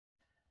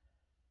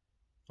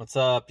What's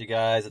up, you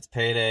guys? It's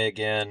payday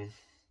again.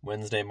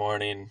 Wednesday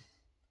morning,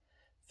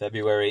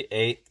 February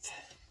 8th.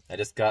 I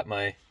just got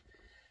my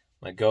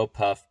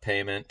Gopuff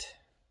payment,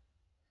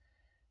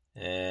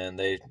 and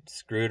they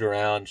screwed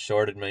around,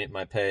 shorted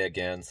my pay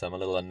again, so I'm a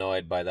little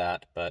annoyed by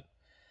that. But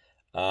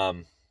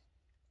I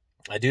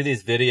do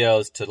these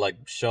videos to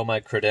show my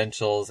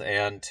credentials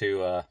and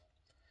to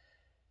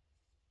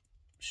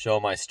show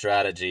my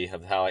strategy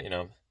of how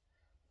I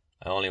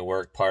only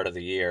work part of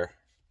the year,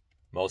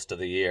 most of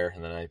the year,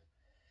 and then I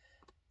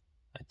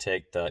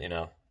take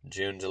the,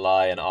 June,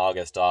 July, and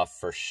August off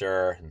for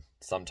sure, and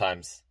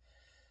sometimes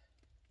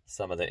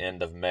some of the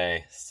end of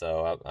May.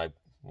 So I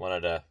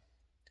wanted to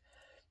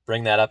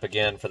bring that up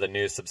again for the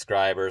new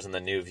subscribers and the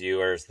new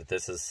viewers, that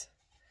this is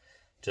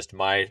just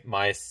my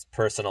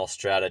personal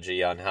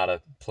strategy on how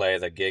to play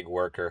the gig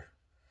worker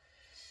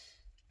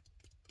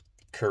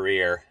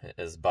career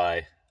is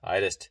by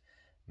I just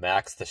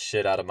max the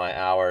shit out of my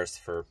hours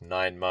for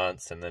 9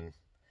 months and then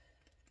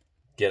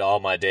get all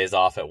my days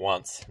off at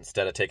once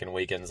instead of taking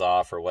weekends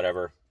off or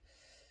whatever.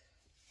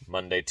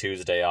 Monday,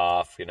 Tuesday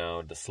off,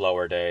 the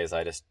slower days.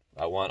 I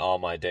want all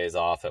my days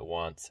off at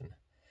once. And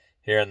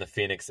here in the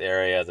Phoenix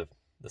area,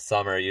 the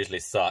summer usually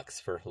sucks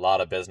for a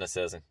lot of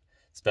businesses, and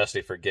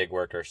especially for gig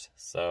workers.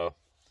 So,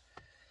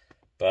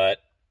 but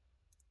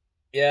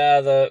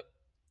yeah, the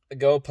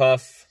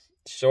Gopuff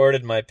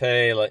shorted my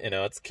pay.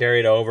 It's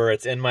carried over.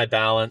 It's in my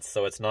balance,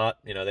 so it's not.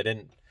 They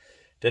didn't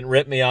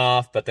rip me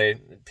off, but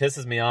it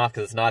pisses me off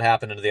because it's not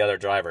happening to the other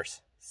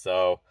drivers.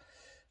 So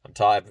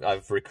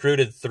I've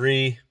recruited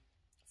 3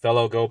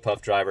 fellow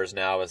Gopuff drivers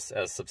now as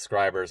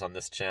subscribers on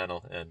this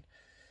channel, and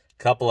a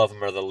couple of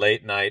them are the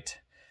late night.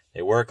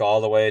 They work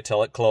all the way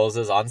till it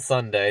closes on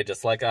Sunday,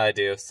 just like I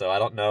do. So I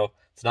don't know.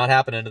 It's not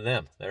happening to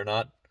them. Their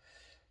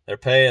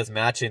pay is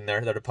matching their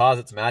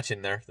deposit's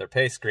matching their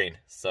pay screen.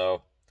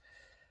 So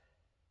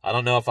I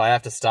don't know if I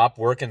have to stop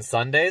working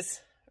Sundays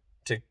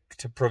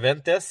to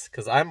prevent this,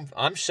 because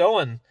I'm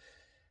showing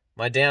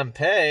my damn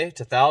pay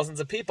to thousands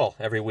of people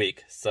every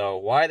week. So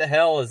why the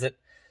hell is it?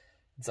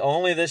 It's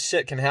only this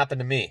shit can happen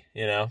to me,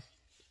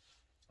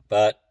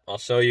 But I'll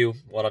show you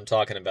what I'm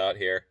talking about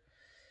here.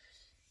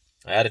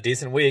 I had a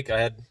decent week.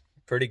 I had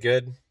pretty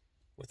good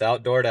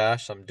without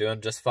DoorDash. I'm doing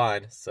just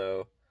fine.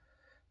 So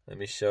let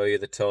me show you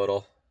the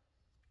total.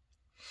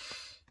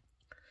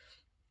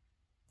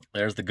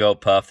 There's the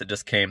Gopuff that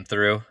just came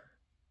through.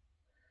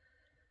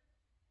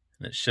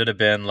 And it should have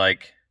been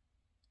like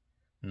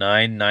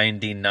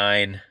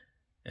 $9.99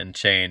 and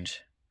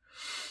change.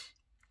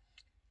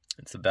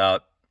 It's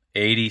about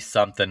 80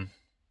 something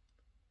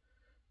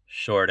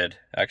shorted.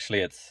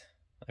 Actually, I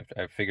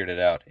figured it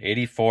out.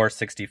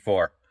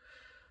 84.64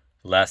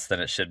 less than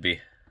it should be.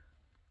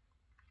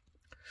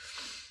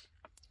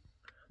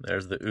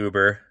 There's the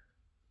Uber.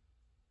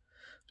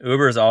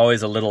 Uber is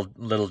always a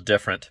little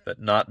different, but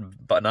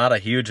not a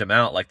huge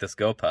amount like this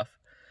Gopuff.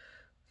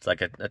 It's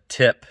like a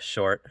tip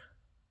short.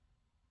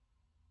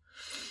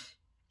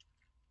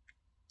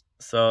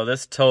 So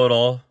this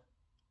total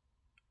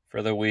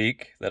for the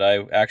week that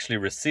I actually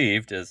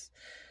received is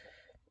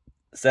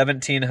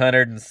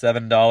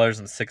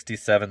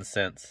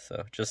 $1,707.67.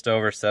 So just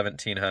over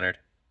 $1,700.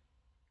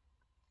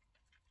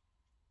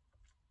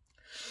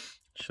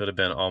 Should have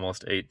been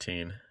almost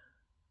 18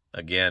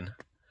 again.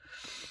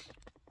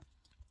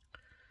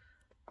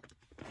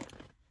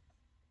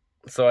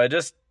 So I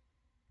just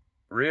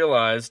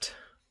realized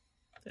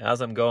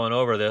as I'm going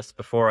over this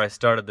before I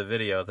started the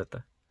video that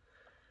the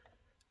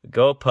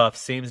Gopuff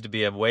seems to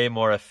be way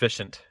more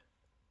efficient.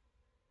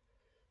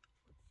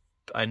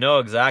 I know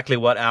exactly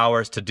what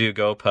hours to do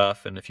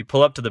Gopuff, and if you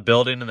pull up to the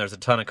building and there's a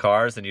ton of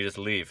cars, then you just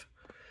leave.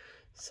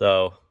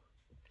 So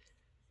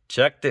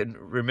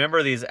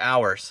remember these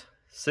hours.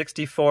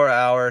 64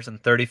 hours and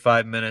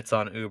 35 minutes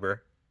on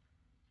Uber.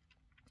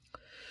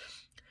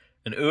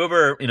 And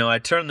Uber, I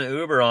turn the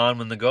Uber on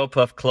when the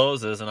Gopuff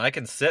closes, and I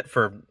can sit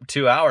for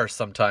 2 hours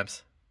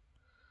sometimes.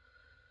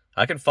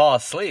 I can fall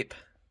asleep.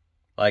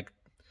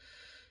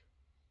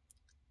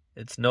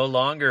 It's no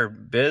longer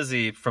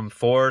busy from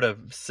 4 to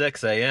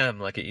 6 a.m.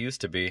 like it used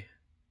to be.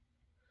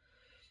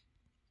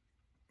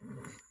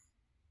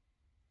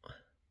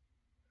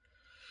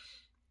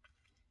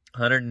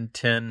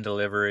 $110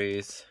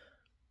 deliveries.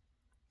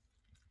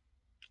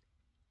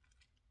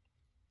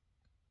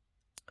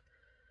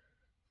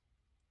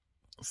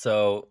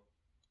 So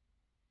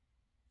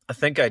I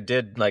think I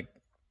did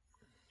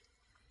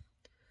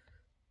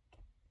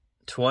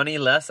 20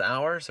 less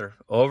hours or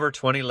over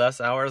 20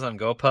 less hours on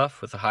Gopuff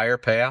with a higher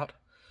payout.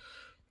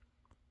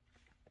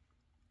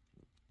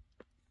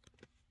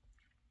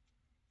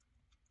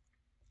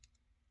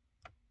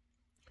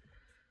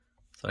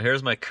 So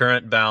here's my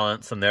current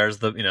balance, and there's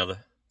the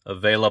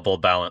available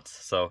balance.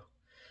 So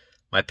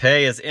my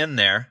pay is in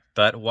there,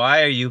 but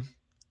why are you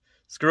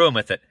screwing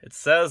with it? It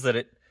says that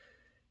it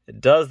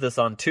does this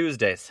on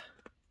Tuesdays.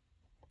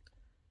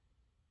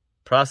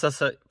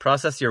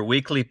 Process your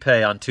weekly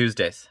pay on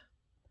Tuesdays.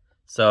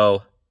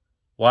 So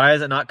why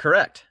is it not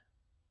correct?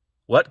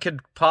 What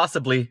could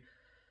possibly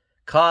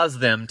cause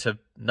them to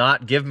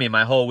not give me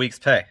my whole week's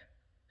pay?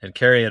 and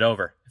carry it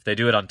over if they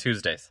do it on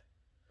Tuesdays.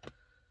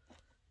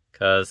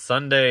 Because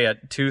Sunday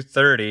at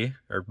 2:30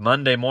 or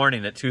Monday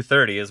morning at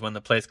 2:30 is when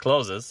the place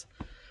closes.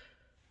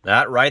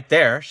 That right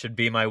there should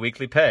be my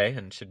weekly pay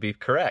and should be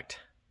correct.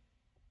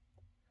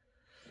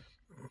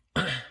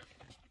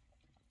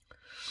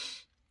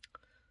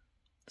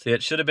 See,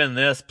 it should have been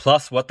this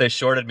plus what they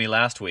shorted me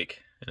last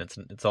week, and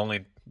it's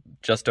only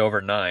just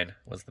over 9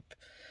 was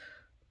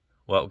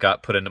what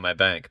got put into my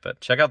bank. But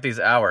check out these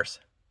hours.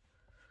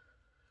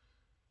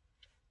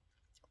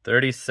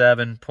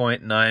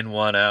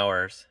 37.91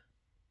 hours.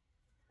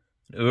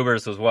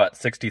 Uber's was what,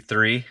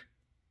 63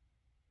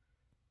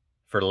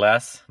 for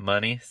less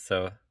money,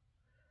 so.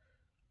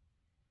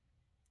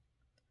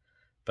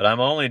 But I'm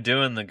only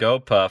doing the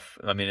Gopuff.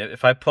 I mean,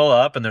 if I pull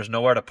up and there's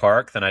nowhere to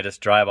park, then I just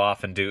drive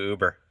off and do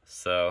Uber.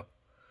 So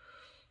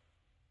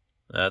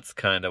that's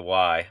kind of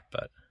why,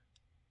 but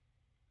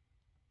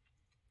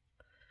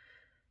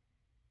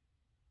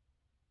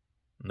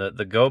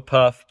the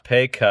Gopuff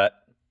pay cut,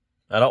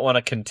 I don't want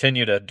to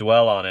continue to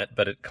dwell on it,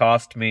 but it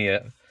cost me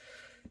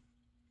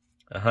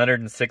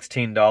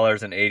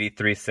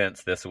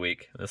 $116.83 this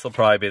week. This will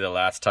probably be the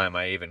last time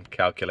I even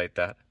calculate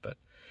that, but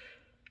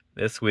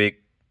this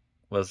week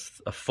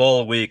was a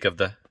full week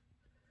of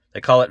they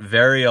call it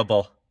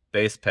variable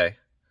base pay.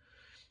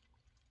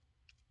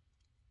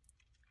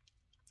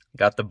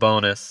 Got the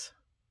bonus.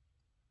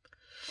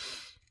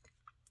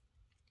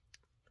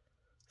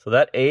 So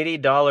that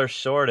 $80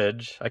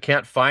 shortage, I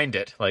can't find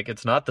it. Like,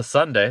 it's not the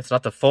Sunday. It's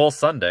not the full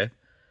Sunday. I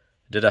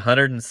did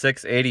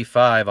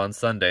 $106.85 on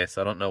Sunday,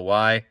 so I don't know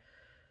why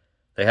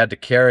they had to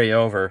carry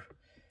over.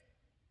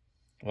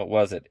 What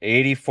was it?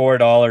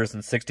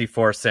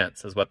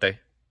 $84.64 is what they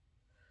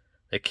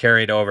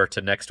carried over to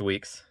next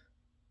week's.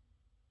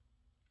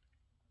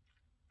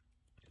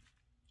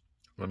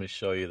 Let me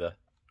show you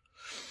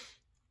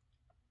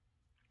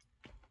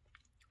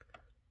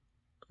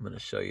I'm going to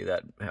show you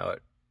that, how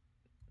it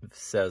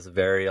says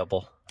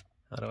variable.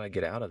 How do I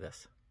get out of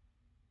this?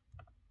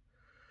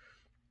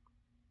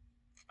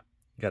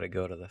 Got to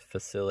go to the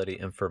facility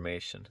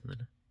information.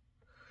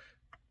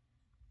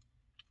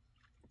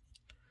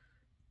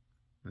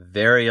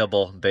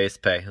 Variable base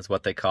pay is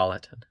what they call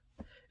it.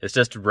 It's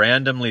just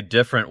randomly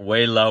different,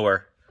 way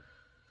lower.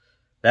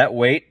 That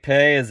weight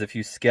pay is if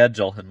you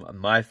schedule, and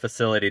my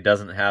facility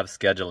doesn't have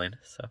scheduling,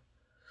 so.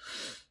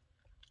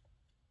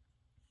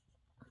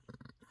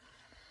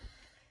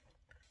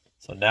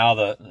 So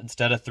now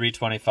instead of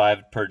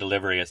 $3.25 per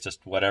delivery, it's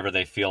just whatever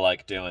they feel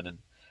like doing. And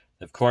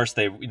of course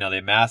they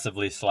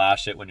massively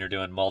slash it when you're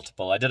doing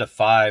multiple. I did a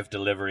 5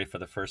 delivery for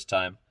the first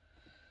time.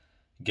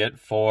 You get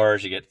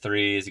 4s, you get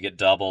 3s, you get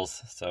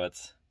doubles. So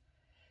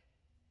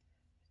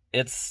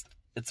it's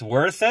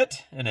worth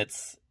it, and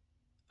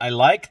I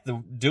like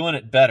doing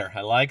it better. I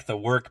like the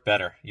work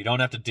better. You don't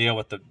have to deal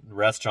with the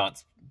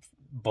restaurant's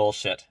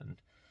bullshit. And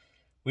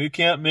we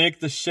can't make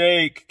the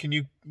shake. Can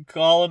you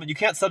call them? You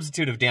can't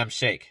substitute a damn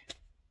shake.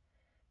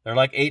 They're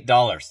like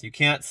 $8. You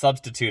can't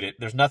substitute it.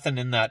 There's nothing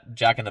in that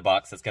Jack in the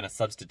Box that's going to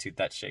substitute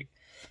that shake.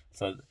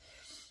 So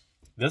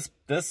this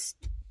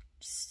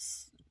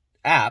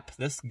app,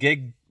 this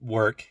gig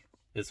work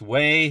is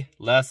way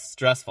less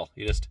stressful.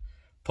 You just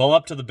pull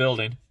up to the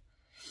building,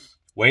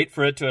 wait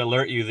for it to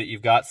alert you that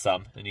you've got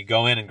some, and you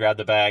go in and grab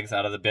the bags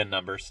out of the bin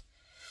numbers,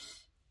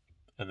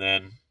 and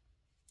then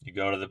you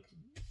go to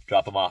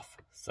drop them off.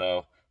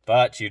 So,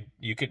 but you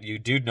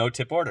do no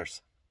tip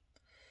orders.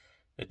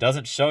 It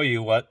doesn't show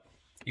you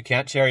you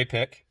can't cherry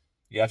pick.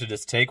 You have to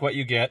just take what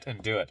you get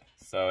and do it.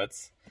 So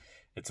it's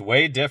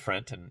way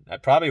different, and I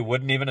probably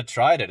wouldn't even have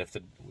tried it if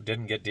it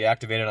didn't get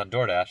deactivated on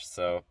DoorDash.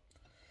 So,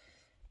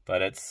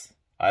 but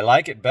I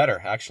like it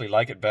better. Actually,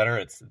 like it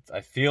better.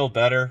 I feel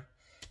better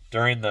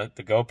during the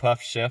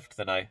Gopuff shift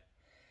than I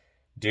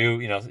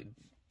do,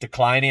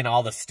 declining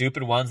all the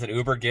stupid ones that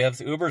Uber gives.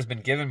 Uber's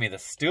been giving me the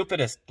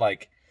stupidest,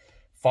 like,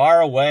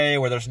 far away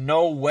where there's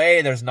no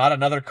way there's not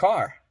another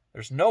car.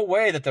 There's no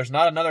way that there's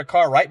not another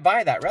car right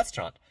by that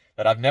restaurant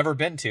that I've never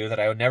been to, that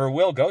I never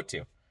will go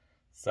to.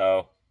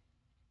 So,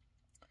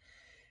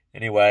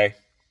 anyway,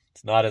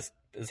 it's not as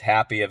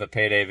happy of a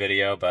payday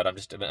video, but I'm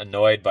just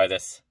annoyed by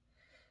this.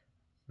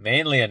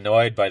 Mainly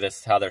annoyed by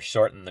this, how they're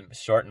shorten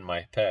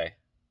my pay.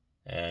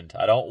 And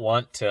I don't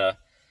want to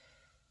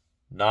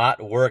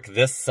not work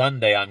this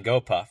Sunday on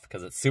Gopuff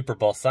because it's Super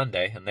Bowl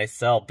Sunday and they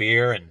sell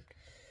beer and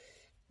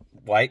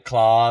White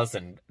Claws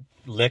and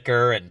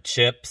liquor and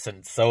chips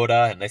and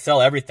soda, and they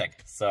sell everything.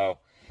 So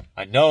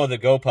I know the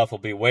Gopuff will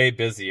be way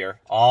busier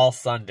all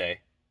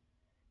Sunday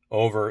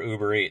over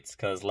Uber Eats,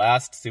 because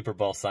last Super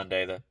Bowl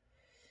Sunday,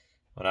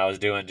 when I was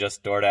doing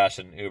just DoorDash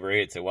and Uber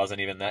Eats, it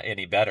wasn't even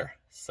any better.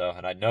 So,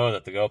 and I know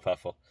that the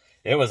Gopuff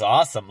it was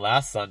awesome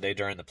last Sunday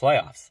during the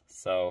playoffs.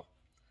 So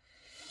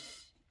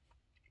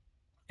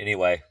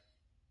anyway,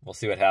 we'll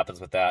see what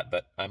happens with that.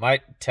 But I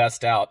might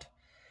test out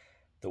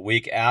the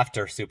week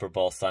after Super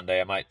Bowl Sunday.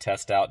 I might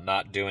test out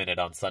not doing it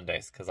on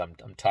Sundays because I'm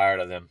tired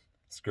of them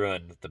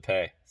screwing with the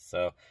pay.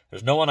 So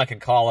there's no one I can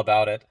call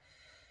about it.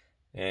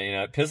 And, you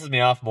know, it pisses me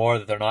off more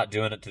that they're not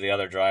doing it to the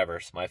other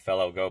drivers, my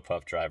fellow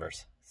Gopuff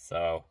drivers.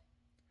 So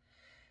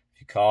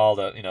if you call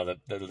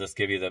they'll just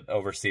give you the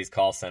overseas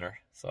call center.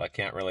 So I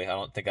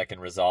don't think I can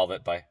resolve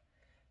it by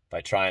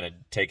trying to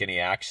take any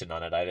action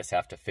on it. I just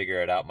have to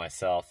figure it out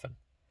myself and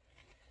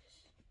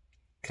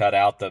cut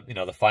out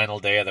the final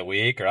day of the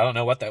week, or I don't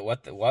know what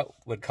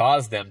would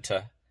cause them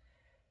to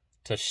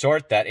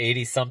short that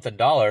 $80-something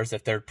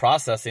if they're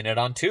processing it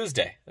on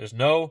Tuesday.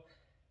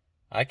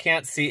 I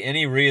can't see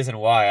any reason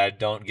why I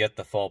don't get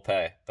the full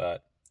pay,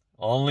 but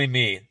only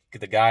me,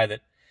 the guy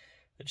that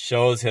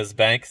shows his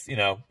bank's,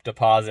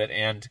 deposit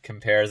and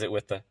compares it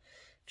with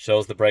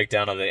shows the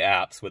breakdown of the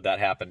apps, would that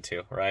happen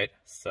to, right?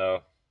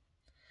 So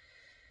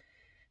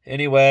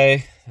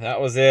anyway,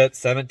 that was it,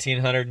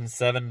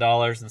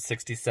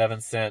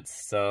 $1,707.67.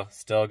 So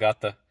still got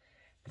the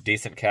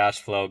decent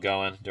cash flow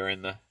going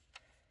during the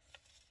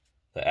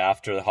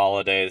after the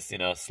holidays,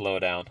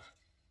 slowdown.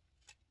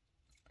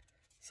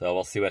 So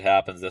we'll see what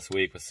happens this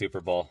week with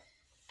Super Bowl.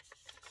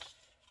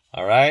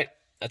 All right,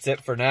 that's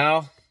it for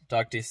now.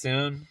 Talk to you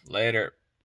soon. Later.